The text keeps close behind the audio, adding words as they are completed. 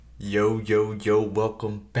Yo,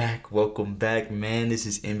 welcome back, man. This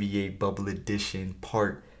is NBA Bubble Edition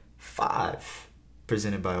Part 5,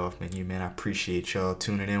 presented by Off Menu, man. I appreciate y'all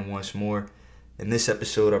tuning in once more. In this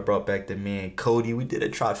episode, I brought back the man, Cody. We did a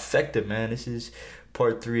trifecta, man. This is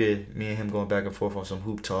Part 3 of me and him going back and forth on some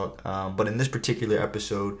hoop talk. But in this particular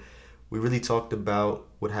episode, we really talked about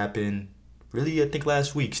what happened, really, I think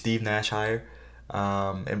last week, Steve Nash hire.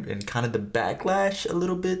 And kind of the backlash a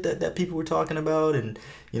little bit that people were talking about, and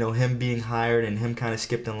him being hired and him kind of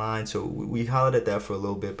skipped in line. So we hollered at that for a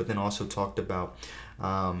little bit, but then also talked about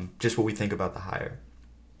just what we think about the hire.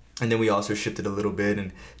 And then we also shifted a little bit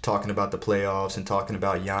and talking about the playoffs and talking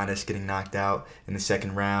about Giannis getting knocked out in the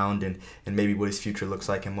second round and maybe what his future looks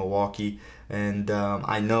like in Milwaukee. And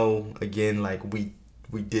I know, again, like we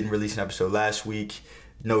didn't release an episode last week.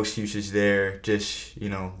 No excuses there. Just,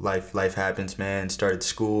 life happens, man. Started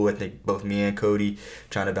school. I think both me and Cody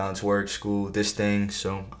trying to balance work, school, this thing.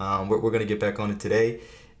 So we're going to get back on it today.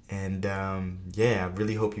 And I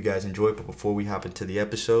really hope you guys enjoy it. But before we hop into the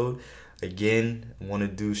episode, again, I want to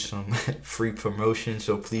do some free promotion.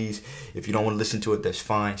 So please, if you don't want to listen to it, that's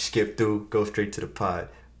fine. Skip through. Go straight to the pod.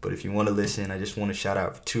 But if you want to listen, I just want to shout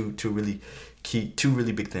out two really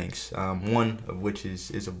big things. One of which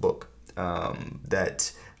is a book.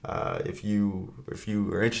 That if you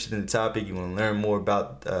are interested in the topic, you want to learn more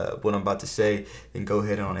about what I'm about to say, then go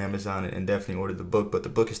ahead on Amazon and definitely order the book. But the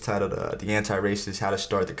book is titled The Anti-Racist: How to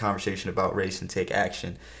Start the Conversation About Race and Take Action.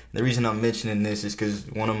 And the reason I'm mentioning this is because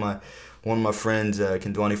one of my friends,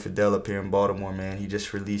 Kendwani Fidel up here in Baltimore, man, he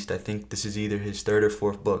just released, I think this is either his third or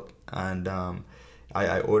fourth book, and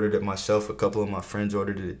I ordered it myself. A couple of my friends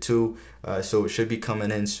ordered it too, so it should be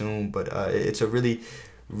coming in soon. But it's a really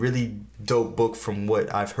dope book from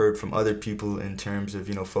what I've heard from other people in terms of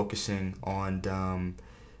focusing on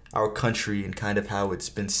our country and kind of how it's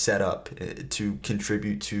been set up to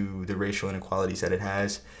contribute to the racial inequalities that it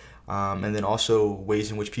has, and then also ways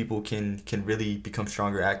in which people can really become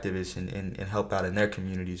stronger activists and help out in their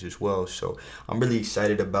communities as well. So I'm really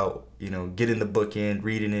excited about getting the book in,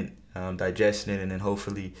 reading it, digesting it, and then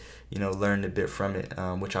hopefully learn a bit from it,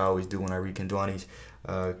 which I always do when I read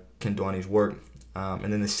Kendwani's work.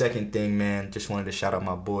 And then the second thing, man, just wanted to shout out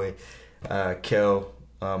my boy, Kel,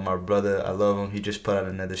 my brother. I love him. He just put out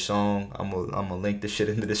another song. I'm gonna link the shit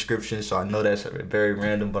in the description. So I know that's very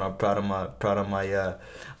random, but I'm proud of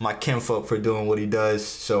my kinfolk for doing what he does.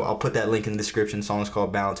 So I'll put that link in the description. The song's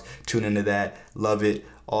called Bounce. Tune into that. Love it.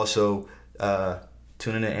 Also,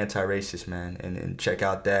 tune into Anti-Racist, man, and check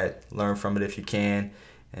out that. Learn from it if you can.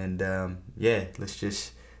 And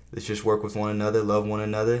let's just work with one another, love one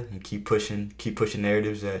another, and keep pushing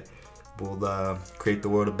narratives that will create the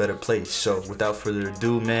world a better place. So without further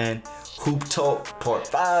ado, man, Hoop Talk Part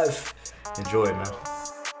 5. Enjoy it, man.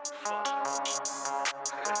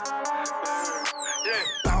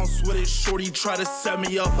 Bounce with it, shorty try to set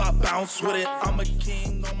me up, I bounce with it. I'm a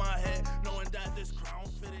king on my head, knowing that this crown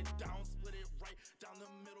fitted down, split it right down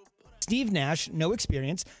the middle. Steve Nash, no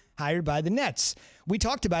experience, hired by the Nets. We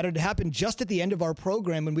talked about it. It happened just at the end of our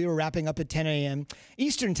program when we were wrapping up at 10 a.m.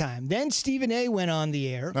 Eastern time. Then Stephen A. went on the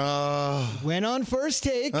air, went on First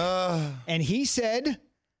Take, and he said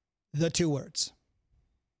the two words.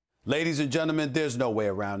 Ladies and gentlemen, there's no way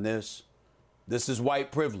around this. This is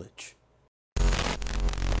white privilege.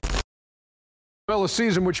 Well, a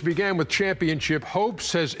season which began with championship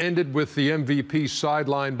hopes has ended with the MVP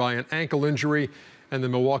sidelined by an ankle injury and the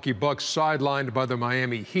Milwaukee Bucks sidelined by the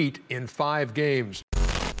Miami Heat in 5 games.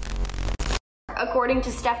 According to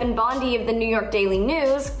Stefan Bondy of the New York Daily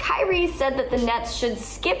News, Kyrie said that the Nets should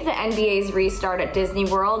skip the NBA's restart at Disney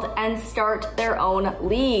World and start their own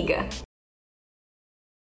league.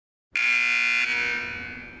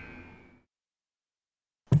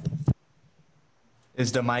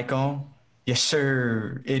 Is the mic on? Yes,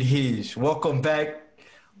 sir. It is. Welcome back.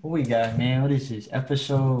 What we got, man? What is this?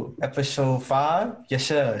 Episode 5? Yes,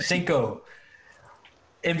 sir. Cinco.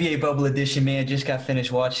 NBA Bubble Edition, man. Just got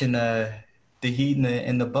finished watching the Heat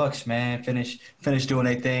and the Bucks, man. Finished doing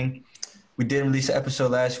their thing. We didn't release an episode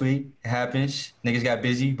last week. It happens. Niggas got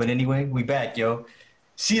busy. But anyway, we back, yo.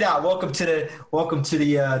 C-Dot, welcome to the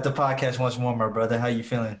podcast once more, my brother. How you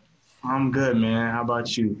feeling? I'm good, man. How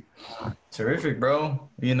about you? Terrific, bro.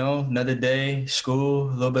 Another day, school,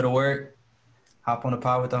 a little bit of work. Hop on the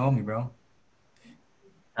pod with the homie, bro.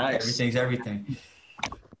 Nice. Everything's everything.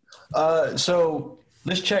 So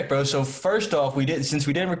let's check, bro. So first off, since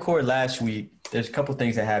we didn't record last week, there's a couple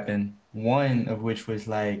things that happened. One of which was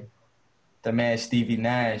like the man Stevie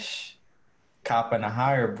Nash copping a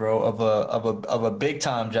hire, bro, of a big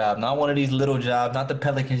time job, not one of these little jobs, not the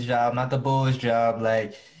Pelicans job, not the Bulls job.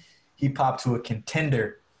 Like he popped to a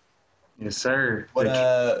contender Yes, sir. What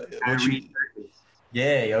What you?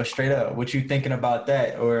 Yeah, yo, straight up. What you thinking about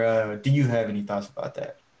that, or do you have any thoughts about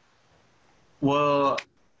that? Well,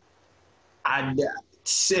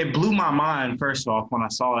 it blew my mind first off when I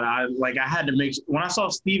saw it. I had to when I saw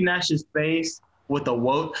Steve Nash's face with the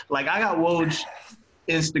Woj, like I got Woj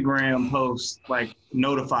Instagram posts like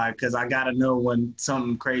notified because I gotta know when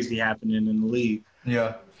something crazy happening in the league.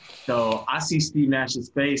 Yeah. So I see Steve Nash's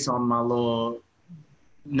face on my little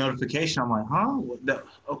notification. I'm like, huh?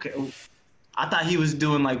 Okay. I thought he was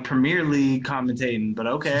doing like Premier League commentating, but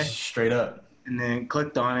okay. Straight up. And then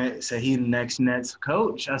clicked on it. Said he the next Nets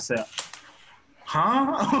coach. I said,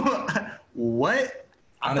 huh? What?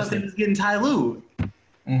 I thought they was getting Ty Lue.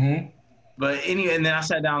 Mm-hmm. But anyway, and then I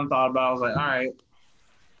sat down and thought about it. I was like, all right,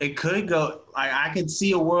 it could go. Like I could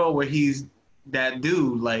see a world where he's that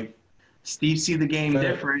dude. Like Steve see the game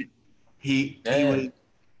different. He was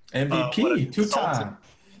MVP 2-time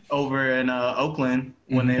over in Oakland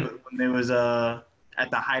when they was at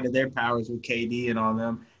the height of their powers with KD and all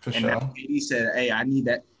them. For and sure. KD said, "Hey, I need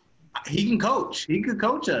that. He can coach. He could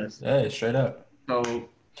coach us." Yeah, straight up. So,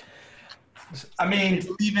 I mean, you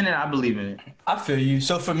believe in it. I believe in it. I feel you.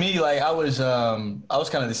 So for me, like I was kind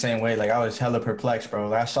of the same way. Like I was hella perplexed, bro.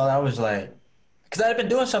 Like, I saw that, I was like, because I had been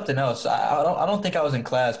doing something else. I don't think I was in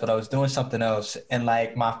class, but I was doing something else, and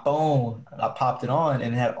like my phone, I popped it on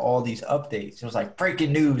and it had all these updates. It was like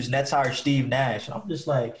breaking news: Nets hire Steve Nash, and I'm just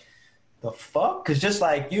like, the fuck? Because just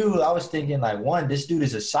like you, I was thinking like, one, this dude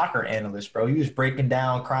is a soccer analyst, bro. He was breaking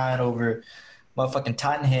down, crying over motherfucking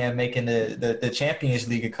Tottenham making the Champions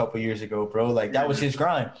League a couple years ago, bro. Like that was his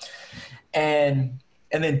grind. And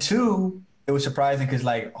then two, it was surprising because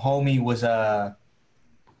like homie was I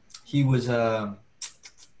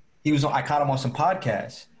caught him on some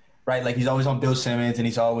podcasts, right? Like he's always on Bill Simmons and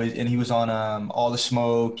he was on All the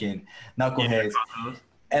Smoke and Knuckleheads. Yeah.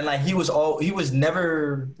 And like he was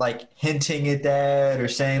never like hinting at that or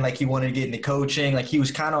saying like he wanted to get into coaching. Like he was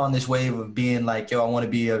kind of on this wave of being like, yo, I want to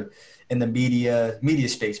be in the media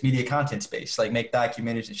space, media content space, like make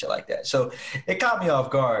documentaries and shit like that. So it caught me off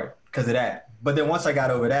guard because of that. But then once I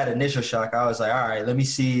got over that initial shock, I was like, all right, let me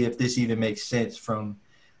see if this even makes sense from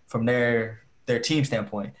their team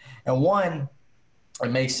standpoint. And one,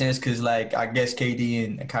 it makes sense because like I guess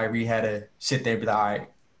KD and Kyrie had to sit there and be like, all right,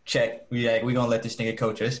 check. We gonna let this nigga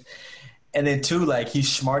coach us. And then two, like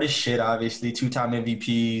he's smart as shit, obviously, 2-time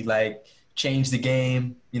MVP, like changed the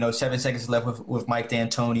game, 7 seconds left with Mike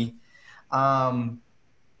D'Antoni. And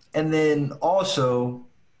then also,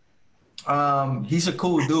 he's a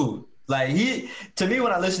cool dude. Like to me,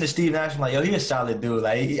 when I listen to Steve Nash, I'm like, yo, he's a solid dude.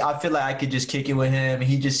 Like I feel like I could just kick it with him.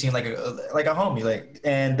 He just seemed like a homie. Like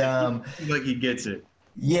he gets it.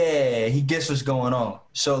 Yeah, he gets what's going on.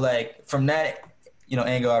 So like from that,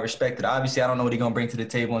 angle, I respect it. Obviously, I don't know what he's gonna bring to the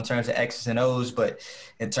table in terms of X's and O's, but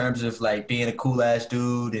in terms of like being a cool ass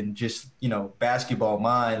dude and just basketball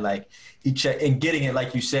mind, like he and getting it,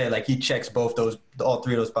 like you said, like he checks all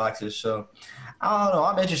three of those boxes. So I don't know.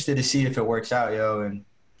 I'm interested to see if it works out, yo, and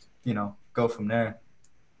go from there.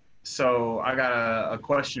 So I got a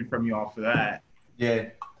question from you off of that. Yeah.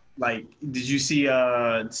 Like, did you see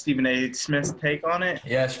Stephen A. Smith's take on it?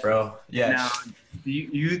 Yes, bro. Yes. Now, do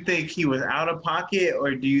you think he was out of pocket,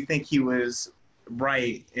 or do you think he was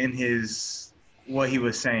right in what he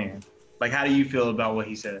was saying? Like, how do you feel about what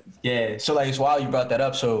he said? Yeah. So, like, it's wild you brought that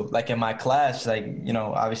up. So, like, in my class, like,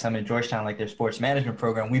 obviously I'm in Georgetown, like, their sports management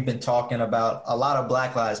program. We've been talking about a lot of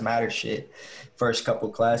Black Lives Matter shit first couple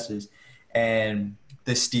classes. And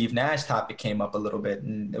this Steve Nash topic came up a little bit.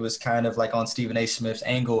 And it was kind of like on Stephen A. Smith's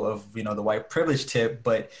angle of, the white privilege tip.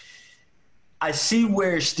 But I see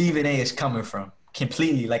where Stephen A. is coming from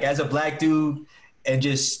completely. Like, as a black dude and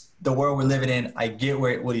just the world we're living in, I get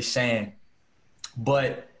what he's saying.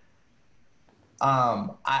 But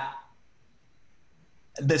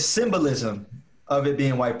the symbolism of it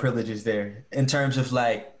being white privilege is there in terms of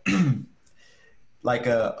like like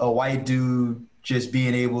a white dude just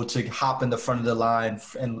being able to hop in the front of the line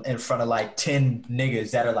in front of like 10 niggas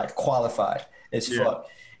that are like qualified as fuck.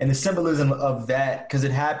 And the symbolism of that, because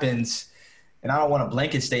it happens, and I don't want a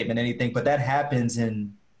blanket statement or anything, but that happens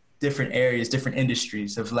in different areas, different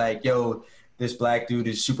industries of like, yo, this black dude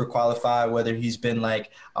is super qualified, whether he's been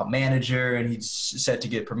like a manager and he's set to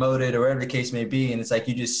get promoted or whatever the case may be. And it's like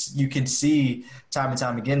you can see time and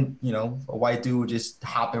time again, a white dude would just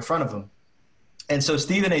hop in front of him. And so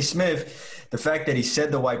Stephen A. Smith, the fact that he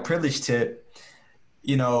said the white privilege tip,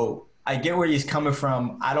 I get where he's coming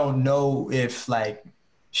from. I don't know if like,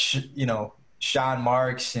 Sean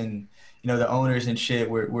Marks and, the owners and shit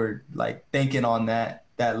were like thinking on that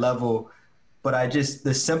level But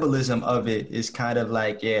the symbolism of it is kind of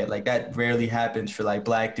like, yeah, like that rarely happens for like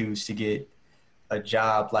black dudes to get a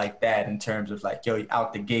job like that in terms of like, yo,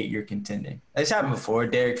 out the gate, you're contending. It's happened before.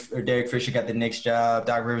 Derek Fisher got the Knicks job.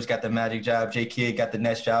 Doc Rivers got the Magic job. J. Kidd got the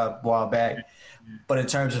Nets job a while back. But in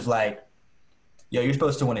terms of like, yo, you're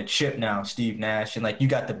supposed to win a chip now, Steve Nash, and like you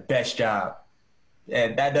got the best job.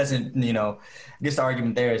 And that doesn't, I guess the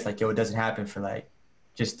argument there is like, yo, it doesn't happen for like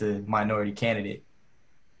just the minority candidate.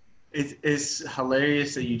 It's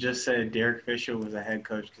hilarious that you just said Derek Fisher was a head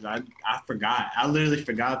coach because I forgot. I literally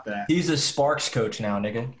forgot that. He's a Sparks coach now,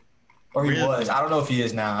 nigga. Or he was. I don't know if he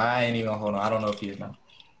is now. I don't know if he is now.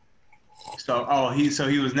 So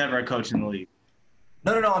he was never a coach in the league.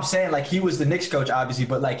 No. I'm saying like he was the Knicks coach, obviously,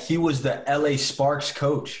 but like he was the LA Sparks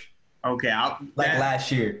coach. Okay,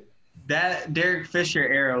 last year. That Derek Fisher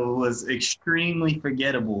era was extremely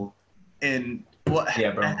forgettable, and bro.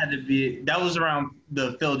 That was around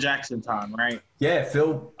the Phil Jackson time, right? Yeah,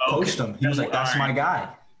 Phil coached him. He was like, "That's my guy."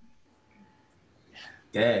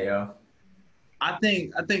 Yeah, yo. I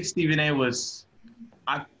think Stephen A. was,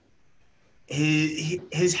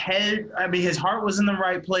 his head. I mean, his heart was in the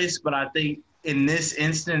right place, but I think in this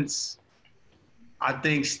instance, I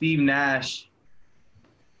think Steve Nash.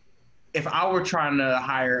 If I were trying to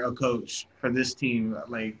hire a coach for this team,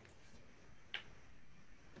 like,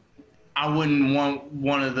 I wouldn't want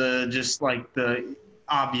one of the just like the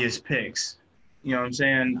obvious picks. You know what I'm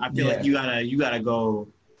saying? I feel like you gotta go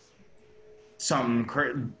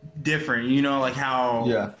something different. Like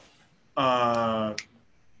how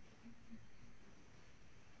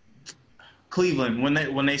Cleveland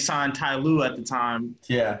when they signed Ty Lue at the time.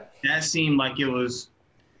 Yeah, that seemed like it was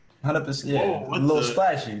 100%. Yeah, a little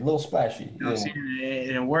splashy. You know,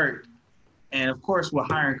 it worked. And of course, with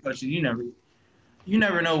hiring coaches, you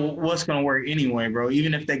never know what's going to work anyway, bro.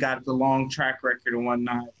 Even if they got the long track record and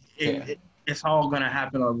whatnot, it's all going to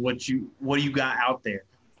happen on what you got out there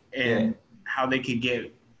and how they could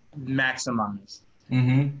get maximized.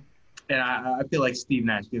 Mm-hmm. And I feel like Steve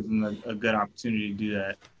Nash gives them a good opportunity to do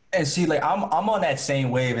that. And see, like I'm on that same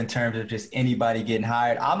wave in terms of just anybody getting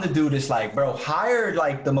hired. I'm the dude that's like, bro, hire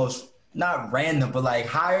like the most not random, but like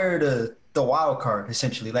hire the wild card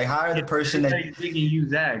essentially. Like hire the person that they can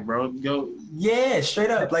use that, bro. Go. Yeah,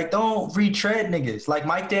 straight up. Like don't retread niggas. Like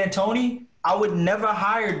Mike D'Antoni, I would never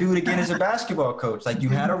hire dude again as a basketball coach. Like you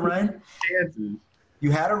had a run.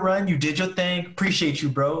 You did your thing. Appreciate you,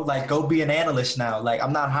 bro. Like go be an analyst now. Like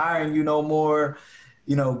I'm not hiring you no more.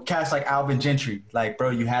 Cats like Alvin Gentry, like, bro,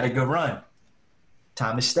 you had a good run.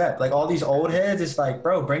 Time to step. Like, all these old heads, it's like,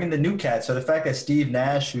 bro, bring in the new cats. So the fact that Steve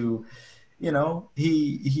Nash, who,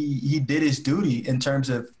 he did his duty in terms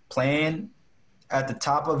of playing at the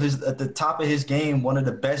top of his game, one of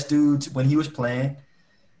the best dudes when he was playing,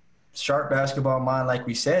 sharp basketball mind, like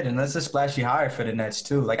we said, and that's a splashy hire for the Nets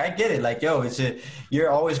too. Like, I get it. Like, yo, you're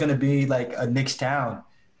always going to be like a Knicks town.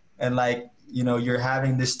 And like, you're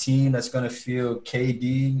having this team that's going to feel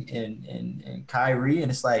KD and Kyrie,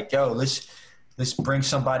 and it's like, yo, let's bring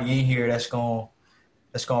somebody in here that's going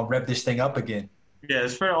to rev this thing up again. Yeah,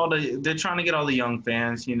 it's for they're trying to get all the young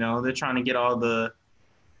fans, they're trying to get all the,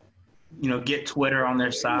 get Twitter on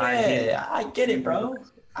their side. Yeah, I get it, bro.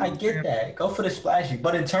 I get that. Go for the splashy.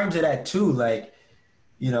 But in terms of that too, like,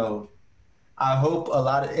 I hope a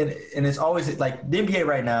lot of, and it's always like the NBA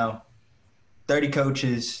right now, 30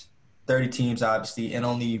 coaches, 30 teams, obviously, and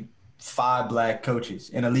only 5 black coaches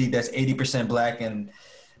in a league that's 80% black, and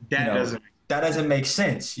that doesn't make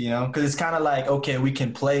sense, because it's kind of like, okay, we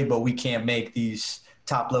can play, but we can't make these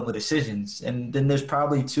top level decisions. And then there's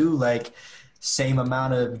probably like same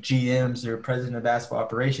amount of GMs or president of basketball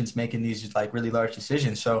operations making these like really large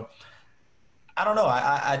decisions. So I don't know.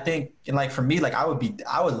 I think, and like for me, like I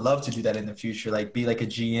would love to do that in the future, like be like a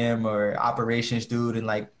GM or operations dude, and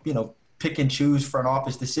like pick and choose front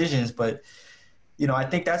office decisions. But I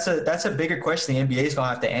think that's a bigger question the NBA is gonna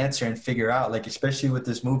have to answer and figure out, like especially with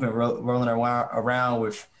this movement rolling around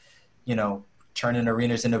with turning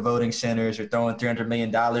arenas into voting centers or throwing $300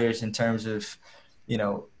 million in terms of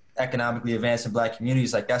economically advancing black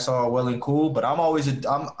communities. Like that's all well and cool, but I'm always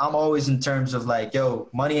in terms of like, yo,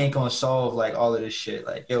 money ain't gonna solve like all of this shit.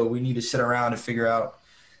 Like, yo, we need to sit around and figure out,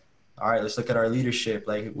 all right, let's look at our leadership,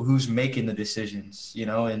 like who's making the decisions,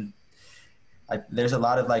 and there's a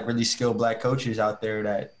lot of like really skilled black coaches out there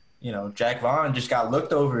that, Jack Vaughn just got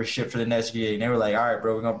looked over as shit for the next year. And they were like, all right,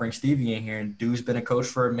 bro, we're going to bring Stevie in here. And dude's been a coach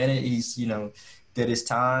for a minute. He's, did his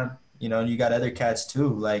time, and you got other cats too,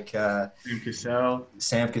 like Sam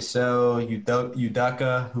Cassell,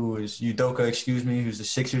 Udoka, who's the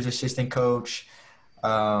Sixers assistant coach.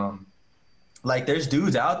 Like, there's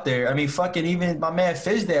dudes out there. I mean, fucking even my man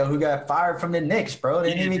Fizdale, who got fired from the Knicks, bro.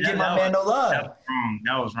 They didn't even give my man no love.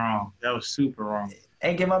 That was wrong. That was super wrong.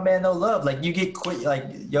 Ain't give my man no love. Like, you get quit. Like,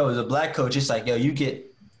 yo, as a black coach, it's like, yo, you get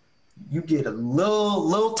a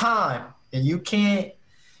little time, and you can't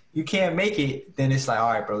make it. Then it's like,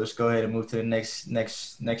 all right, bro, let's go ahead and move to the next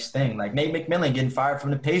thing. Like Nate McMillan getting fired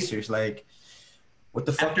from the Pacers. Like, what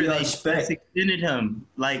the fuck do y'all expect? Extended him.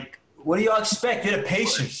 Like, what do y'all expect? You're the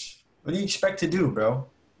Pacers. What do you expect to do, bro?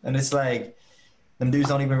 And it's like, them dudes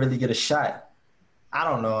don't even really get a shot. I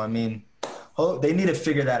don't know. I mean, they need to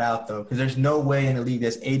figure that out, though, because there's no way in the league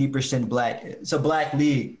that's 80% black. It's a black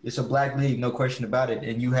league. It's a black league, no question about it.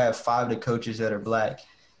 And you have 5 of the coaches that are black.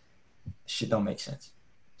 Shit don't make sense.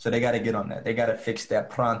 So they got to get on that. They got to fix that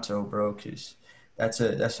pronto, bro, because that's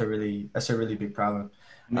a really big problem.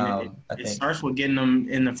 I think it starts with getting them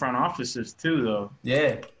in the front offices, too, though.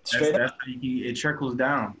 Yeah, straight up. It trickles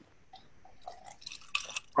down.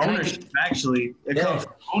 Ownership, actually. It comes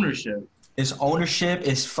from ownership. It's ownership.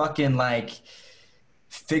 It's fucking like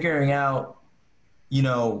figuring out,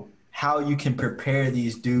 how you can prepare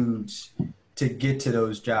these dudes to get to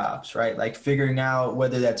those jobs, right? Like figuring out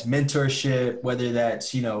whether that's mentorship, whether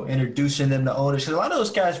that's, introducing them to owners. Because a lot of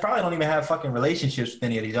those guys probably don't even have fucking relationships with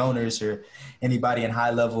any of these owners or anybody in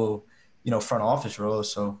high level, front office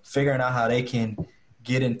roles. So figuring out how they can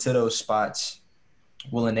get into those spots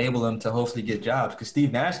will enable them to hopefully get jobs. Because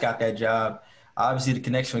Steve Nash got that job, obviously the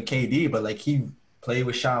connection with KD, but like he played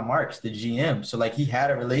with Sean Marks, the GM. So like he had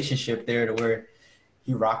a relationship there to where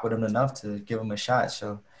he rocked with him enough to give him a shot.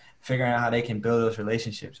 So figuring out how they can build those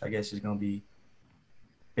relationships, I guess, is going to be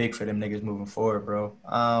big for them niggas moving forward, bro.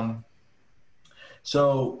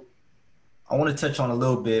 So I want to touch on a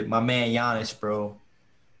little bit my man Giannis, bro.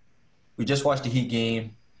 We just watched the Heat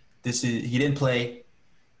game. He didn't play.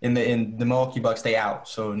 In the Milwaukee Bucks, they out.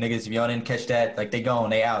 So niggas, if y'all didn't catch that, like they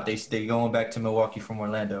out. They going back to Milwaukee from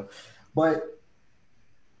Orlando. But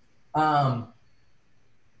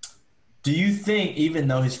do you think, even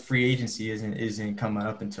though his free agency isn't coming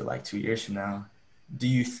up until like 2 years from now, do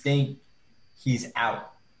you think he's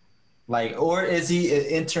out? Like, or is he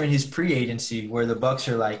entering his pre-agency where the Bucks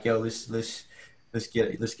are like, yo, let's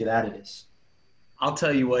get out of this? I'll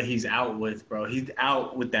tell you what he's out with, bro. He's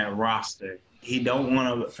out with that roster. He don't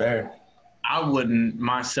want to. Fair. I wouldn't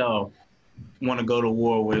myself want to go to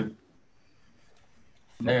war with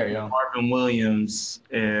Marvin Williams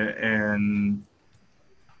and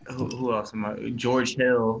who else am I? George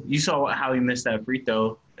Hill. You saw how he missed that free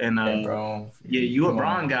throw, and bro. Yeah, you a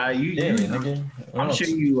Bron guy. I'm sure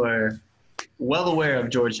you are well aware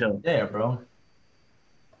of George Hill. Yeah, bro.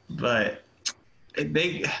 But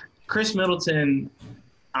Chris Middleton.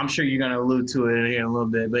 I'm sure you're gonna allude to it here in a little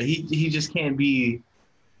bit, but he just can't be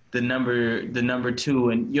the number 2,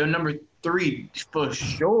 and your number 3 for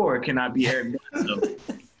sure cannot be Eric Bledsoe.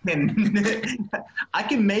 And I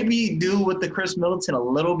can maybe do with the Chris Middleton a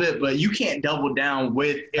little bit, but you can't double down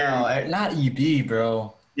with Eric. No, not EB,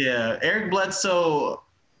 bro. Yeah, Eric Bledsoe.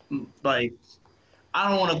 Like, I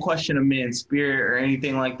don't want to question a man's spirit or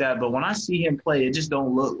anything like that, but when I see him play, it just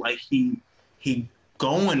don't look like he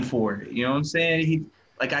going for it. You know what I'm saying?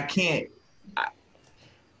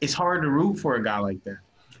 It's hard to root for a guy like that.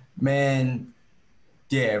 Man,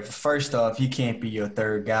 yeah, first off, he can't be your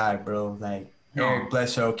third guy, bro. Like, no. Eric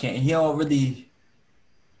Bledsoe I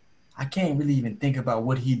can't really even think about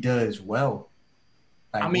what he does well.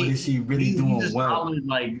 Like, what is he really doing he's well? Solid,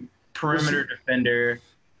 like, perimeter defender.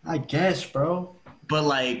 I guess, bro. But,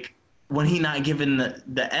 like, when he not giving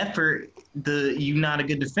the effort, you not a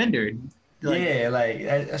good defender.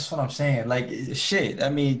 That's what I'm saying. Like, shit. I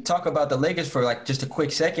mean, talk about the Lakers for, like, just a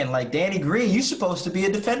quick second. Like, Danny Green, you supposed to be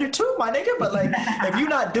a defender too, my nigga. But, like, if you're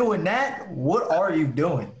not doing that, what are you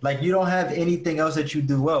doing? Like, you don't have anything else that you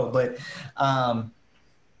do well. But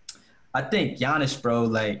I think Giannis, bro,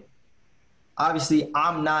 like, obviously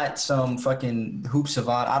I'm not some fucking hoop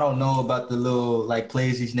savant. I don't know about the little, like,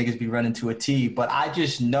 plays these niggas be running to a T. But I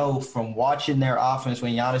just know from watching their offense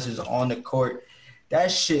when Giannis is on the court, that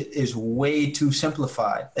shit is way too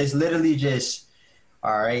simplified. It's literally just,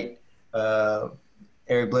 all right,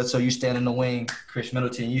 Eric Bledsoe, you stand in the wing. Chris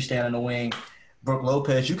Middleton, you stand in the wing. Brook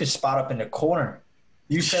Lopez, you can spot up in the corner.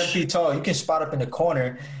 You 7 feet tall, you can spot up in the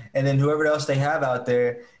corner. And then whoever else they have out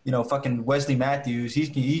there, fucking Wesley Matthews,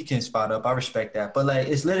 he can spot up. I respect that. But, like,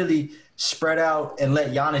 it's literally spread out and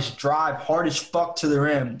let Giannis drive hard as fuck to the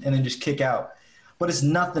rim and then just kick out. But it's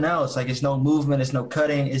nothing else. Like, it's no movement. It's no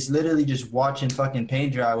cutting. It's literally just watching fucking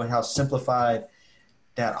paint dry with how simplified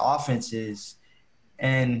that offense is.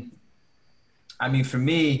 And, I mean, for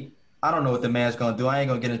me, I don't know what the man's gonna do. I ain't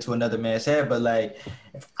gonna get into another man's head, but like,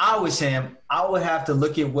 if I was him, I would have to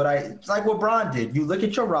look at it's like what Bron did. You look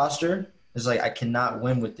at your roster. It's like, I cannot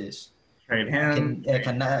win with this. Trade him. I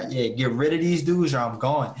cannot get rid of these dudes or I'm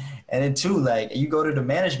gone. And then two, like, you go to the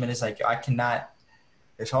management, it's like, I cannot.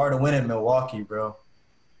 It's hard to win in Milwaukee, bro.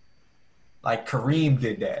 Like Kareem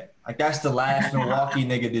did that. Like, that's the last Milwaukee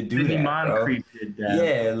nigga to do that, bro. Did that.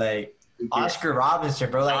 Yeah, like Oscar Robinson,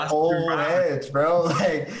 bro. Like old heads, bro.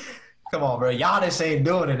 Like, come on, bro. Giannis ain't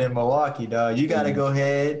doing it in Milwaukee, dog. You got to go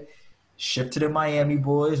ahead, ship to the Miami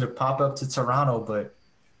boys or pop up to Toronto, but.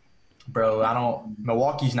 Bro,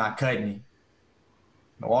 Milwaukee's not cutting it.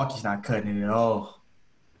 Milwaukee's not cutting it at all.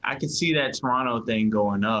 I could see that Toronto thing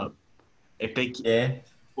going up. If they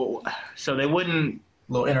so they wouldn't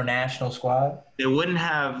little international squad. They wouldn't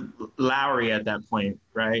have Lowry at that point,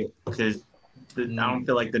 right? Because I don't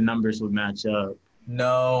feel like the numbers would match up.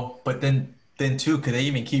 No, but then too, could they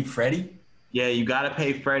even keep Freddie? Yeah, you got to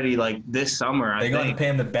pay Freddie like this summer. They're going to pay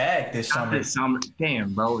him the bag this summer. This summer.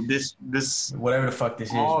 Damn, bro. This whatever the fuck this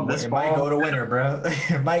is. It might go to winter, bro.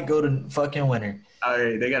 It might go to fucking winter. All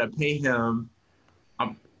right, they got to pay him.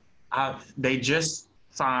 They just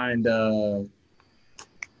signed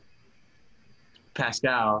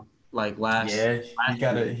Pascal like last. Yeah,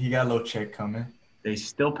 he got a little check coming. They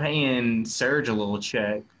still paying Serge a little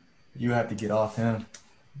check. You have to get off him.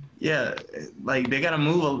 Yeah, like they got to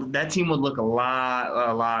move. That team would look a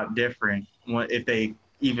lot different if they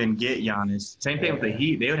even get Giannis. Same thing with the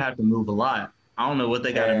Heat. They would have to move a lot. I don't know what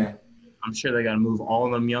they got to I'm sure they got to move all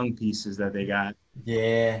them young pieces that they got.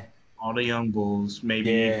 Yeah. All the young Bulls,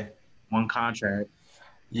 maybe one contract.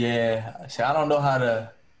 Yeah. So I don't know how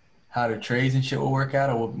the trades and shit will work out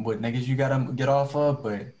or what niggas you got to get off of,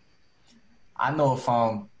 but I know if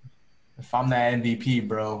I'm that MVP,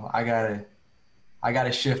 bro, I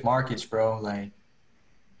gotta shift markets, bro. Like,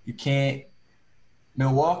 you can't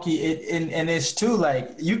Milwaukee. And it's too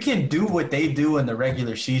like you can do what they do in the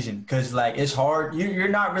regular season because like it's hard. You're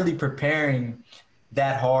not really preparing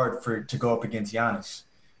that hard to go up against Giannis.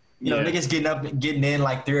 You know, niggas getting in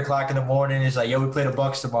like 3:00 in the morning. It's like, yo, we play the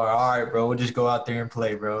Bucks tomorrow. All right, bro, we'll just go out there and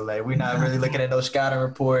play, bro. Like, we're not really looking at no scouting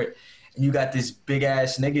report. And you got this big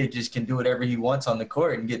ass nigga that just can do whatever he wants on the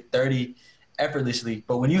court and get 30 effortlessly.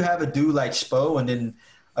 But when you have a dude like Spo and then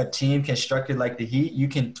a team constructed like the Heat, you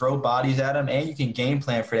can throw bodies at him and you can game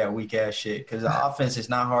plan for that weak ass shit because the offense is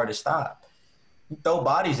not hard to stop. You throw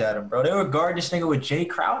bodies at him, bro. They were guarding this nigga with Jay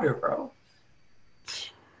Crowder, bro.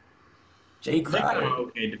 Jay Crowder.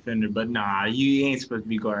 Okay, defender, but nah, you ain't supposed to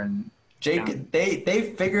be guarding.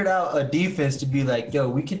 They figured out a defense to be like, yo,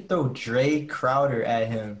 we can throw Jay Crowder at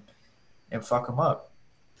him and fuck him up.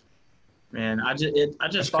 Man, I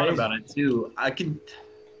just thought about it too. I can,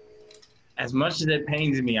 as much as it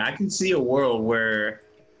pains me, I can see a world where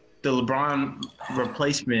the LeBron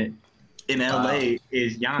replacement in LA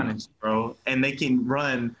is Giannis, bro, and they can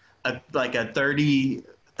run a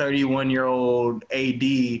 31-year-old AD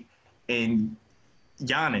and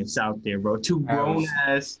Giannis out there, bro. Two grown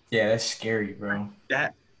ass. Yeah, that's scary, bro.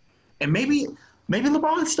 And maybe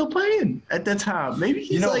LeBron's still playing at that time. Maybe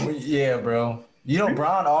he's yeah, bro. You know,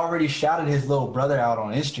 Bron already shouted his little brother out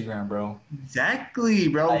on Instagram, bro. Exactly,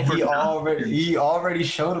 bro. Like, he already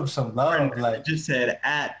showed him some love. Like, just said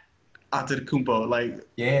at Antetokounmpo, like,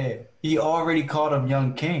 yeah, he already called him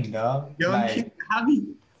Young King, dog. Young King.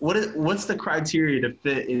 What's the criteria to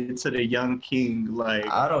fit into the Young King?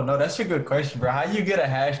 Like, I don't know. That's a good question, bro. How you get a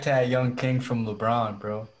hashtag Young King from LeBron,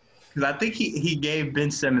 bro? Because I think he gave Ben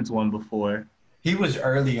Simmons one before. He was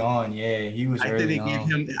early on, yeah. He was early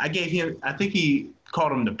on. I think he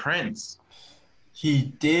called him the Prince.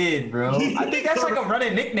 He did, bro. I think that's like a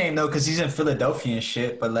running nickname, though, because he's in Philadelphia and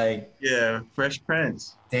shit. But, like... Yeah, Fresh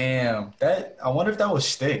Prince. Damn. I wonder if that will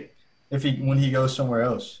stick when he goes somewhere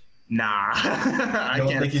else. Nah. You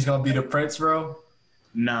don't think he's going to be the Prince, bro?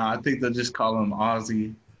 Nah, I think they'll just call him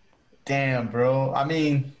Ozzy. Damn, bro. I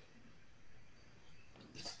mean...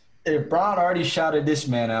 If Bron already shouted this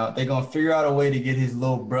man out, they're going to figure out a way to get his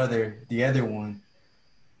little brother, the other one.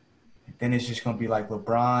 And then it's just going to be like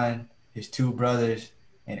LeBron, his two brothers,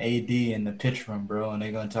 and AD in the pitch room, bro. And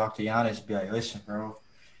they're going to talk to Giannis and be like, listen, bro,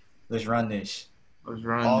 let's run this.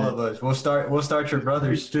 All of us. We'll start your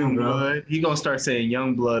brothers too, bro. He going to start saying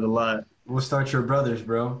young blood a lot. We'll start your brothers,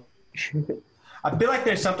 bro. I feel like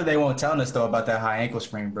there's something they won't tell us, though, about that high ankle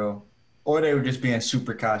sprain, bro. Or they were just being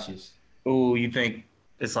super cautious. Oh, you think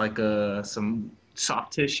it's like some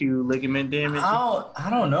soft tissue ligament damage? I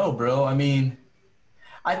don't know, bro. I mean,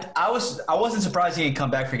 I wasn't surprised he didn't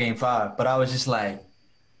come back for Game 5, but I was just like,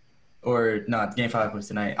 Game 5 was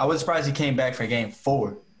tonight. I was surprised he came back for Game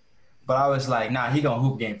 4, But I was like, nah, he gonna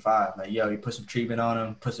hoop game 5. Like, yo, you put some treatment on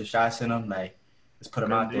him, put some shots in him, like, let's put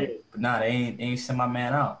him out there. But nah, they ain't send my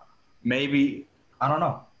man out. Maybe I don't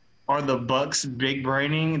know. Are the Bucks big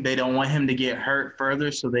braining? They don't want him to get hurt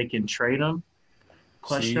further so they can trade him?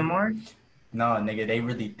 Question mark? No, nigga, they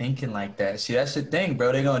really thinking like that. See, that's the thing,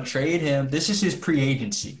 bro. They gonna trade him. This is his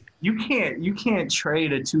pre-agency. You can't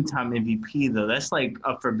trade a 2-time MVP though. That's like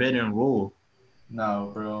a forbidden rule.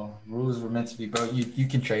 No, bro. Rules were meant to be, bro. You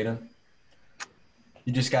can trade him.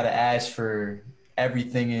 You just gotta ask for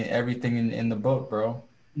everything in the book, bro.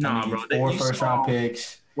 Nah, bro. 4 first-round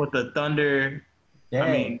picks. With the Thunder. Yeah.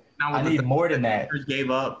 I need more than that. Gave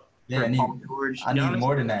up. Yeah, I need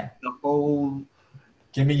more than that. The whole.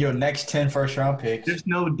 Give me your next 10 first-round picks. There's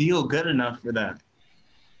no deal good enough for that.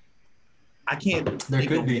 I can't think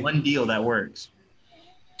of one deal that works.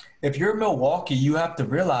 If you're Milwaukee, you have to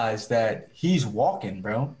realize that he's walking,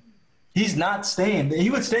 bro. He's not staying. He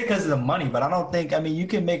would stay because of the money, but I don't think – I mean, you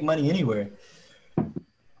can make money anywhere.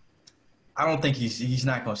 I don't think he's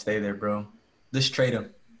not going to stay there, bro. Just trade him.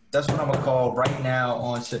 That's what I'm going to call right now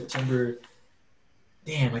on September –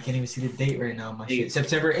 damn, I can't even see the date right now. My shit.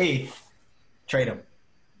 September 8th. Trade him.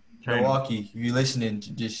 Milwaukee, if you listening,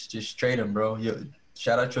 just trade him, bro.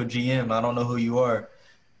 Shout out your GM. I don't know who you are,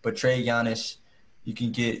 but trade Giannis. You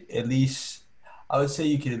can get at least, I would say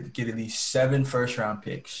you could get at least 7 first-round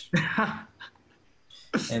picks.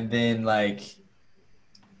 And then, like.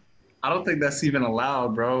 I don't think that's even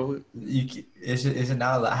allowed, bro. Is it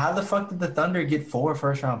not allowed? How the fuck did the Thunder get 4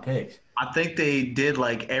 first-round picks? I think they did,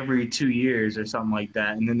 like, every 2 years or something like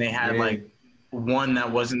that. And then they had, like, one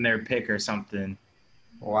that wasn't their pick or something.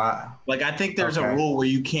 Wow. Like, I think there's a rule where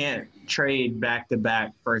you can't trade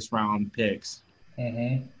back-to-back first-round picks.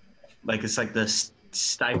 Mm-hmm. Like, it's like the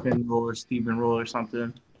Stephen rule or Steven rule or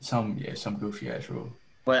something. Some goofy-ass rule.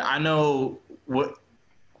 But I know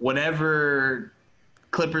whenever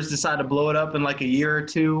Clippers decide to blow it up in, like, a year or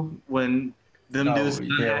two, when them dudes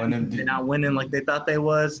they're not winning like they thought they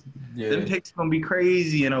was, them picks going to be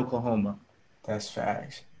crazy in Oklahoma. That's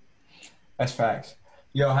facts.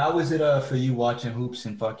 Yo, how was it for you watching hoops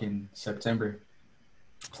in fucking September?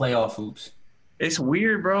 Playoff hoops. It's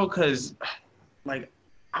weird, bro, because, like,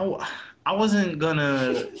 I wasn't going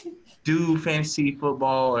to do fantasy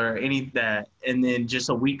football or any of that. And then just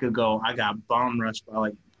a week ago, I got bomb rushed by,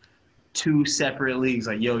 like, 2 separate leagues.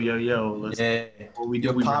 Like, yo, let's what we do.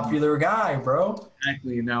 You're a popular guy, bro.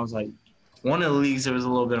 Exactly. And I was like, one of the leagues, there was a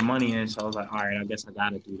little bit of money in it. So I was like, all right, I guess I got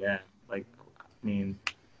to do that. Like, I mean,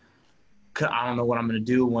 I don't know what I'm gonna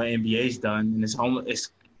do when NBA's done, and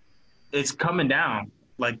it's coming down.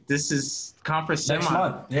 Like, this is conference next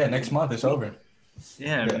month. Yeah, next month it's over.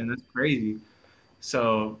 Yeah, man, that's crazy.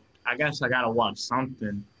 So I guess I gotta watch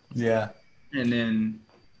something. Yeah. And then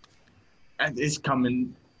it's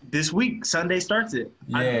coming this week. Sunday starts it.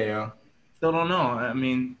 Yeah. Still don't know. I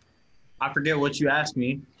mean, I forget what you asked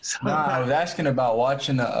me. So. Nah, I was asking about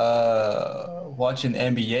watching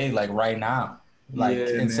NBA like right now. Like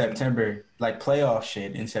in September, like playoff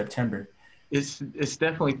shit in September. It's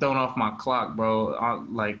definitely thrown off my clock, bro.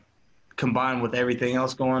 Like, combined with everything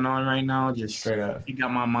else going on right now, just straight up, you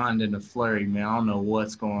got my mind in a flurry, man. I don't know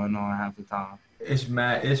what's going on half the time. It's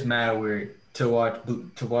mad weird to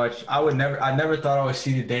watch. I never thought I would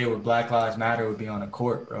see the day where Black Lives Matter would be on a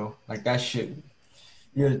court, bro. Like, that shit.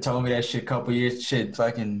 You would have told me that shit a couple years,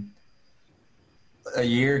 fucking a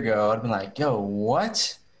year ago. I'd been like, yo,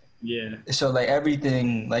 what? Yeah. So, like,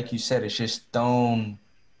 everything, like you said, it's just thrown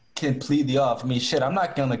completely off. I mean, shit, I'm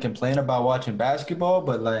not going to complain about watching basketball,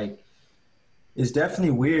 but, like, it's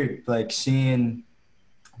definitely weird, like, seeing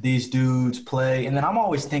these dudes play. And then I'm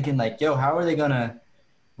always thinking, like, yo, how are they going to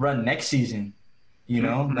run next season? You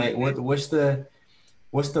know? Like, what's the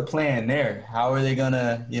plan there? How are they going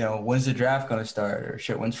to, when's the draft going to start? Or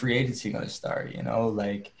shit, when's free agency going to start?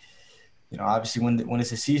 Like, obviously when is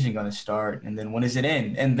the season going to start? And then when is it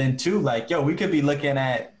end? And then too, like, yo, we could be looking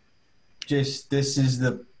at just this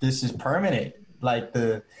is permanent. Like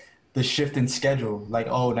the shift in schedule. Like,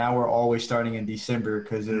 oh, now we're always starting in December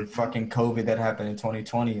because of fucking COVID that happened in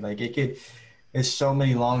 2020. Like, it's so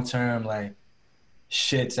many long-term, like,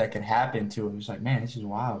 shits that could happen to it. It's like, man, this is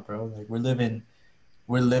wild, bro. Like,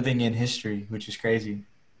 we're living in history, which is crazy.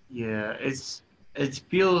 Yeah, it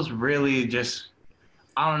feels really just,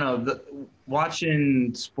 I don't know.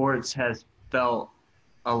 Watching sports has felt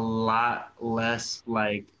a lot less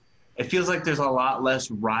like, it feels like there's a lot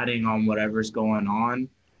less riding on whatever's going on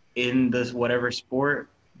in this whatever sport.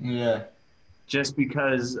 Yeah. Just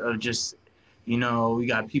because of we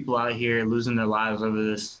got people out here losing their lives over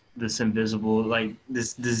this invisible, like,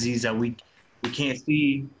 this disease that we can't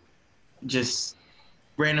see. Just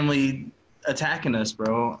randomly attacking us,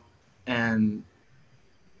 bro. And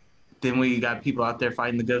then we got people out there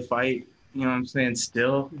fighting the good fight. You know what I'm saying?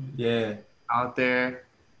 Still, out there,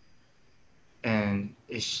 and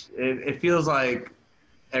it feels like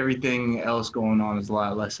everything else going on is a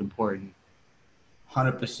lot less important.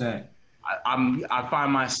 100%. I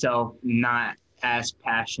find myself not as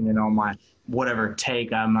passionate on my whatever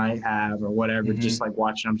take I might have or whatever. Just like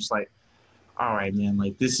watching, I'm just like, all right, man,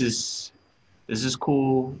 like this is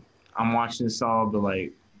cool. I'm watching this all, but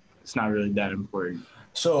like it's not really that important.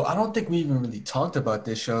 So I don't think we even really talked about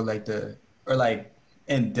this show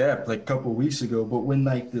in depth like a couple of weeks ago. But when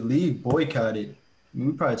like the league boycotted, I mean,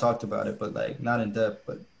 we probably talked about it, but like not in depth.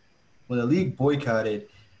 But when the league boycotted,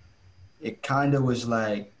 it kind of was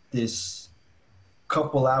like this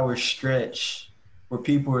couple hour stretch where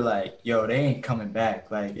people were like, "Yo, they ain't coming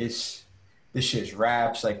back. Like this shit's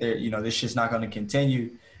wraps. Like this shit's not going to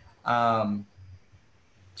continue." And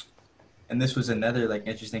this was another like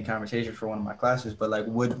interesting conversation for one of my classes. But like,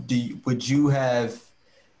 would you have,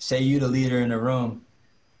 say you the leader in the room,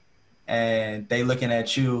 and they looking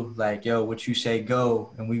at you like, "Yo, what you say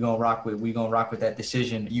go, and we gonna rock with that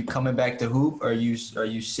decision." You coming back to hoop, or are you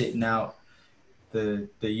sitting out the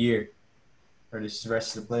year or the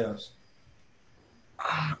rest of the playoffs?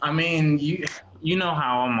 I mean, you know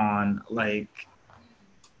how I'm on. Like,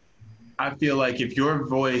 I feel like if your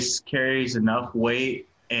voice carries enough weight,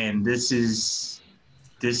 and this is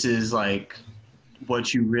like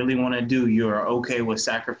what you really want to do, you're okay with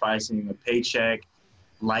sacrificing a paycheck,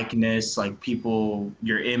 likeness, like people,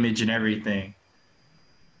 your image and everything.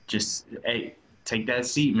 Just, hey, take that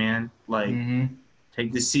seat, man. Like,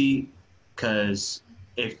 take the seat, because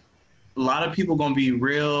if a lot of people going to be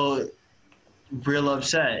real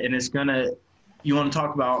upset, and you want to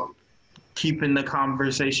talk about keeping the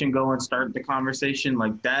conversation going, start the conversation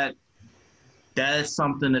like that. That's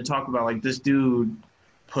something to talk about. Like, this dude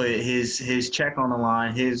put his check on the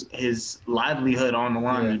line, his livelihood on the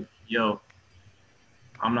line. Yeah. Yo,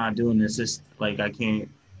 I'm not doing this. It's like,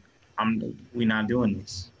 we not doing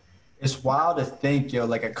this. It's wild to think, yo,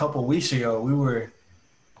 like a couple weeks ago, we were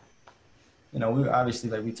obviously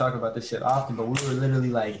like, we talk about this shit often, but we were literally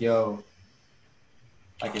like, yo,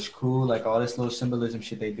 like it's cool, like all this little symbolism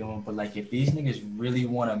shit they doing, but like if these niggas really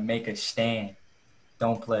want to make a stand,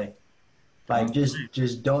 don't play. Like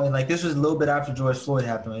just don't. And like this was a little bit after George Floyd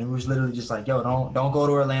happened, and it was literally just like, yo, don't go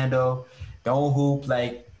to Orlando, don't hoop,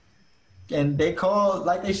 like. And they called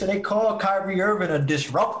Kyrie Irving a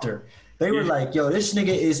disruptor. They were like, yo, this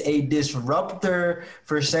nigga is a disruptor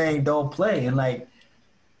for saying don't play. And like,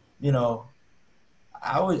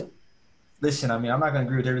 listen, I mean, I'm not gonna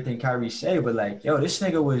agree with everything Kyrie say, but like, yo, this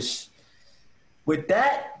nigga was with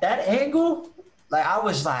that angle. Like, I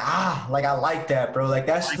was like, like, I like that, bro. Like,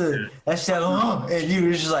 that's that, and you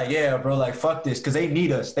was just like, yeah, bro, like, fuck this, because they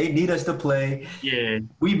need us. They need us to play. Yeah.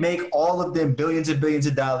 We make all of them billions and billions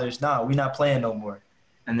of dollars. Nah, we not playing no more.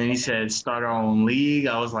 And then he said, start our own league.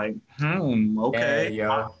 I was like, okay.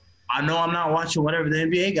 Yeah, I know I'm not watching whatever the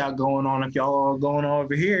NBA got going on. If y'all are going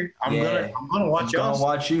over here, I'm gonna watch y'all. I'm gonna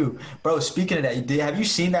watch you. Bro, speaking of that, have you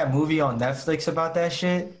seen that movie on Netflix about that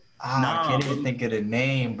shit? No. I can't even think of the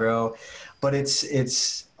name, bro. But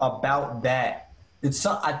it's about that.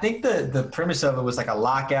 I think the premise of it was like a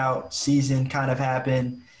lockout season kind of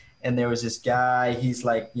happened, and there was this guy. He's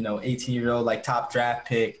like 18-year-old like top draft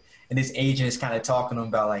pick, and his agent is kind of talking to him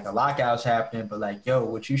about like a lockout's happening, but like, yo,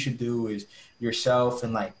 what you should do is yourself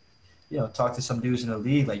and like talk to some dudes in the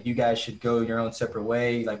league. Like, you guys should go your own separate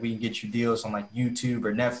way. Like, we can get you deals on like YouTube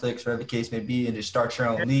or Netflix, whatever the case may be, and just start your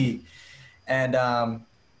own league. And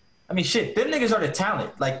I mean, shit, them niggas are the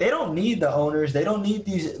talent. Like, they don't need the owners. They don't need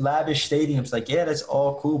these lavish stadiums. Like, yeah, that's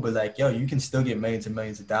all cool, but like, yo, you can still get millions and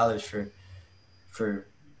millions of dollars for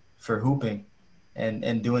hooping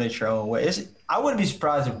and doing it your own way. I wouldn't be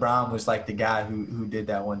surprised if Bron was like the guy who did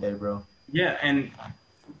that one day, bro. Yeah, and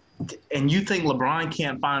you think LeBron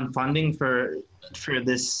can't find funding for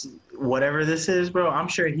this, whatever this is, bro? I'm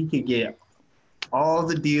sure he could get all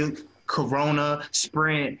the deals, Corona,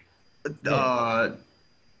 Sprint,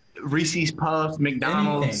 Reese's Puffs,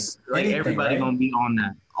 McDonald's, anything, everybody, right? Gonna be on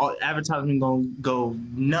that. All advertising gonna go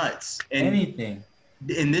nuts. And anything.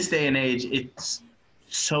 In this day and age, it's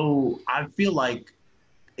so, I feel like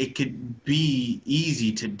it could be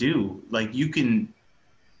easy to do. Like, you can,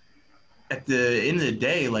 at the end of the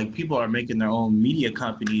day, like, people are making their own media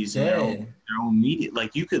companies and their own media.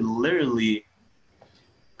 Like, you could literally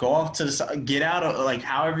go off to the side, get out of, like,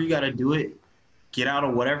 however you got to do it, get out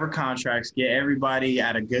of whatever contracts, get everybody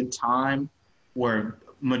at a good time where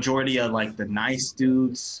majority of, like, the nice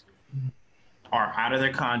dudes are out of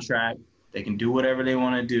their contract, They can do whatever they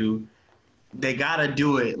want to do. They gotta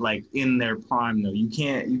do it like in their prime though. You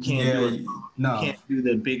can't do it. No. You can't do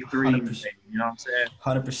the big three. 100%. You know what I'm saying?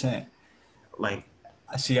 100%. Like,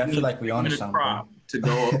 I feel like we on to something. Bro. To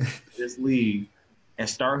go up to this league and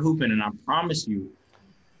start hooping, and I promise you,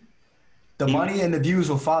 the money and the views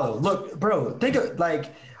will follow. Look, bro, think of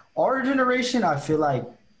like our generation. I feel like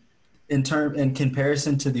in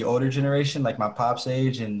comparison to the older generation, like my pop's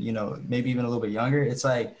age, and maybe even a little bit younger, it's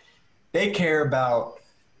like they care about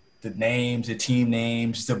the names, the team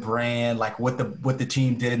names, the brand, like what the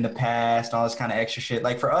team did in the past, all this kind of extra shit.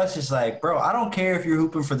 Like for us, it's like, bro, I don't care if you're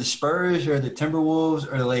hooping for the Spurs or the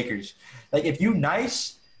Timberwolves or the Lakers. Like if you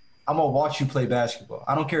nice, I'm gonna watch you play basketball.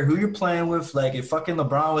 I don't care who you're playing with. Like if fucking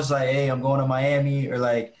LeBron was like, hey, I'm going to Miami,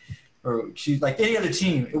 or she's like any other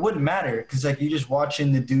team, it wouldn't matter because like you're just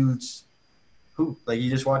watching the dudes hoop. Like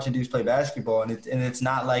you're just watching dudes play basketball, and it's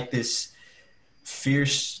not like this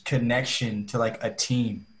fierce connection to like a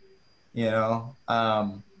team.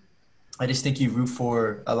 I just think you root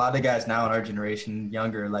for a lot of guys now in our generation,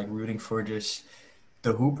 younger, like rooting for just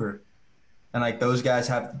the hooper, and like those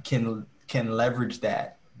guys can leverage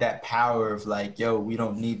that power of like, yo, we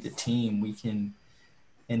don't need the team, we can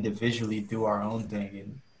individually do our own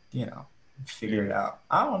thing and figure it out.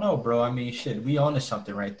 I don't know, bro. I mean, shit, we on to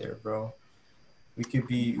something right there, bro. We could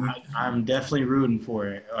be. I'm definitely rooting for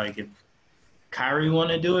it. Like if Kyrie want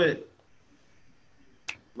to do it.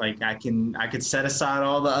 Like I could set aside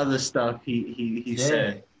all the other stuff he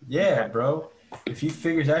said. Yeah, bro. If he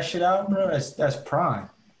figures that shit out, bro, that's prime.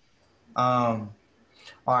 All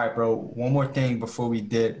right, bro. One more thing before we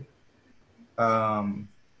did. The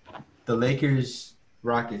Lakers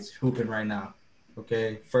Rockets hooping right now.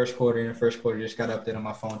 Okay, first quarter just got updated on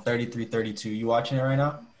my phone. 33-32. You watching it right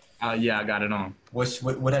now? Yeah, I got it on.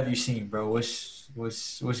 What have you seen, bro? What's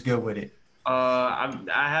good with it? I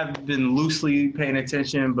have been loosely paying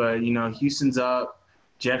attention, but Houston's up.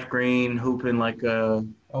 Jeff Green hooping like a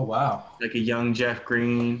young Jeff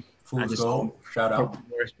Green. Fool's gold. Shout out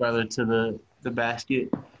Morris brother to the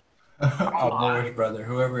basket. Morris brother,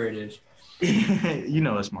 whoever it is.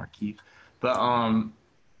 It's Markieff. But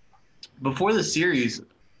before the series,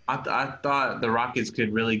 I thought the Rockets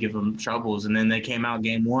could really give them troubles, and then they came out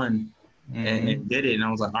game one and did it, and I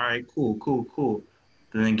was like, all right, cool.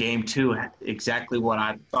 And then game two, exactly what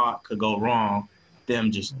I thought could go wrong,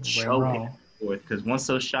 them just choking forth. Because once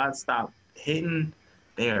those shots stop hitting,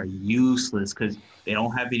 they are useless because they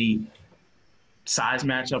don't have any size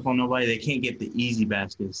matchup on nobody. They can't get the easy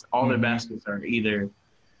baskets. All their baskets are either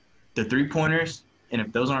the three-pointers, and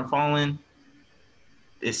if those aren't falling,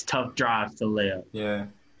 it's tough drives to lay up. Yeah,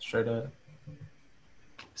 straight up.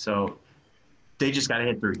 So they just got to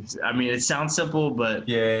hit threes. I mean, it sounds simple, but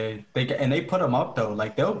yeah, they put them up though.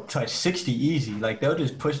 Like they'll touch 60 easy. Like they'll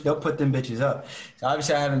put them bitches up. So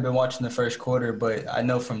obviously, I haven't been watching the first quarter, but I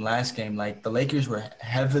know from last game, like the Lakers were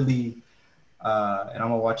heavily, and I'm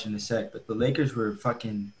gonna watch in a sec, but the Lakers were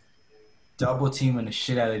fucking double teaming the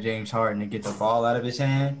shit out of James Harden to get the ball out of his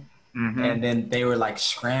hand, and then they were like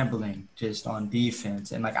scrambling just on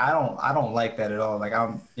defense, and like I don't like that at all. Like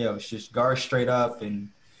it's just guard straight up and.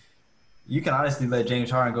 You can honestly let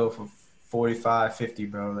James Harden go for 45, 50,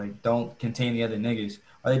 bro. Like, don't contain the other niggas.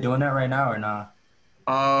 Are they doing that right now or not?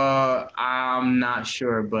 I'm not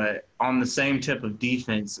sure, but on the same tip of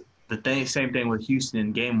defense, same thing with Houston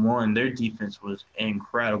in game one, their defense was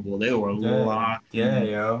incredible. They were locked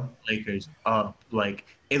in Lakers up. Like,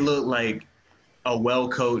 it looked like a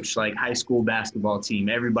well-coached, like, high school basketball team.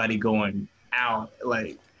 Everybody going out,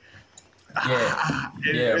 like – bro.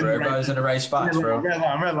 Everybody's in the right spots, bro. Red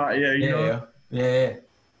line. Yeah.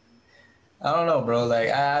 I don't know, bro. Like,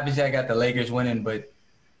 obviously I got the Lakers winning, but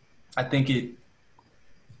I think who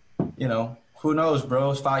knows,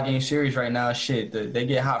 bro? It's 5-game series right now. Shit, they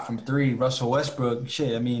get hot from three. Russell Westbrook,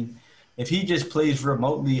 shit. I mean, if he just plays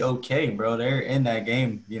remotely okay, bro, they're in that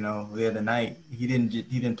game. The other night he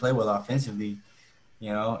didn't play well offensively.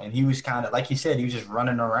 And he was kind of, like he said, he was just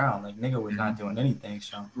running around. Like, nigga was not doing anything,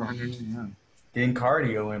 so. Getting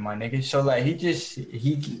cardio in, my nigga. So, like, he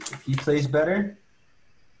plays better.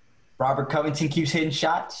 Robert Covington keeps hitting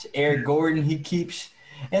shots. Eric Gordon, he keeps.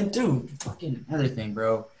 And, dude, fucking another thing,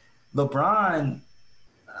 bro. LeBron,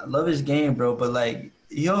 I love his game, bro, but, like,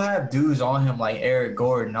 he'll have dudes on him like Eric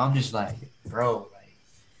Gordon. I'm just like, bro,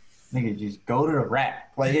 nigga, just go to the rack.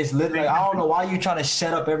 Like, it's literally, I don't know why you trying to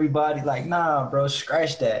set up everybody. Like, nah, bro,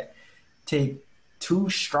 scratch that. Take 2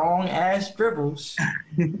 strong-ass dribbles.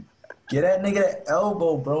 Get that nigga that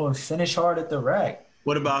elbow, bro, and finish hard at the rack.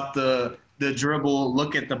 What about the dribble,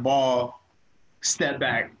 look at the ball, step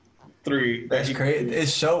back, 3. That's crazy.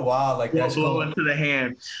 It's so wild. Like that's blow into the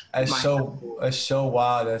hand. It's so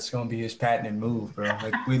wild. That's gonna be his patented move, bro.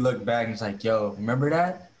 Like we look back and it's like, yo, remember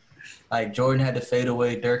that? Like Jordan had the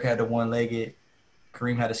fadeaway, Dirk had the one-legged,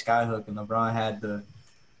 Kareem had a skyhook, and LeBron had the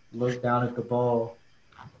look down at the ball.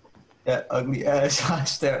 That ugly ass hot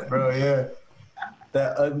step, bro. Yeah,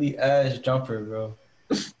 that ugly ass jumper, bro.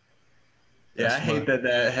 Yeah, I hate that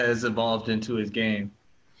has evolved into his game.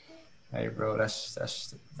 Hey, bro, that's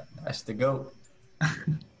the GOAT.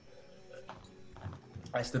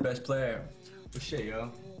 That's the best player. But shit,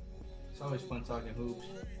 yo. It's always fun talking hoops.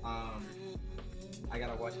 I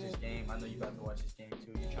gotta watch this game. I know you about to watch this game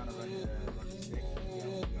too. You trying to run the stick? You know,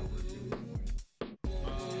 work through this morning.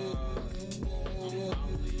 I'm probably gonna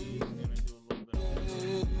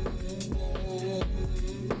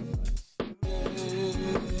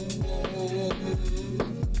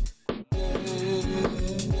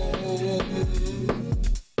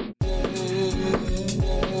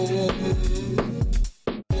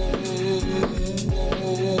do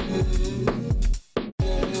a little bit of